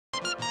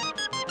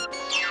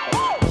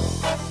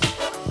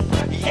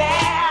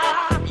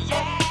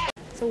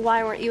So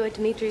why weren't you at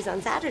Dimitri's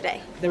on Saturday?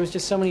 There was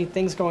just so many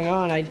things going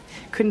on. I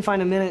couldn't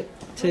find a minute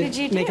to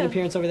make an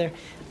appearance over there.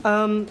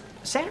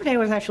 Saturday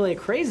was actually a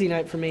crazy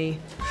night for me.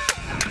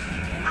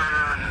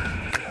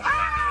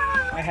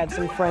 I had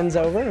some friends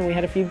over, and we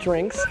had a few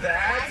drinks.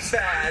 That's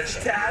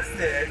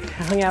fantastic.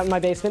 Hung out in my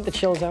basement. The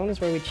chill zone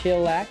is where we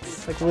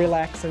chillax, like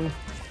relax and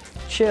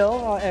chill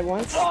all at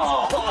once.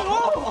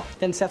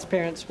 Then Seth's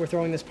parents were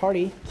throwing this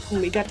party.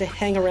 We got to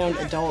hang around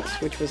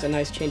adults, which was a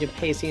nice change of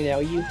pace. You know,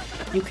 you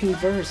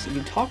converse,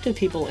 you talk to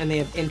people, and they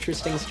have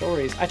interesting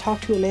stories. I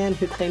talked to a man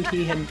who claimed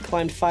he had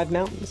climbed 5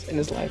 mountains in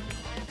his life.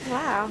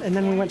 Wow. And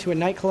then we went to a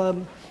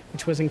nightclub,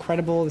 which was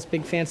incredible, this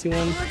big fancy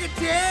one. Look at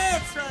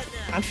this right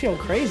now. I'm feeling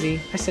crazy.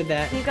 I said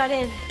that. You got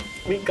in.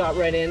 We got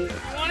right in. You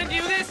want to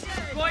do this?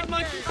 White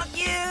monkey? Fuck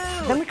you!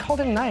 Then we called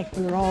it a night.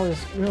 We were all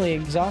just really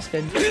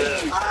exhausted.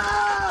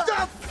 Oh,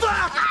 the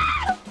fuck!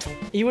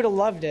 You would have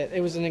loved it. It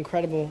was an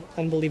incredible,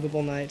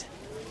 unbelievable night.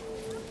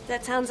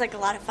 That sounds like a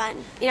lot of fun.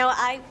 You know,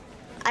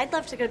 I'd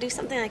love to go do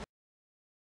something like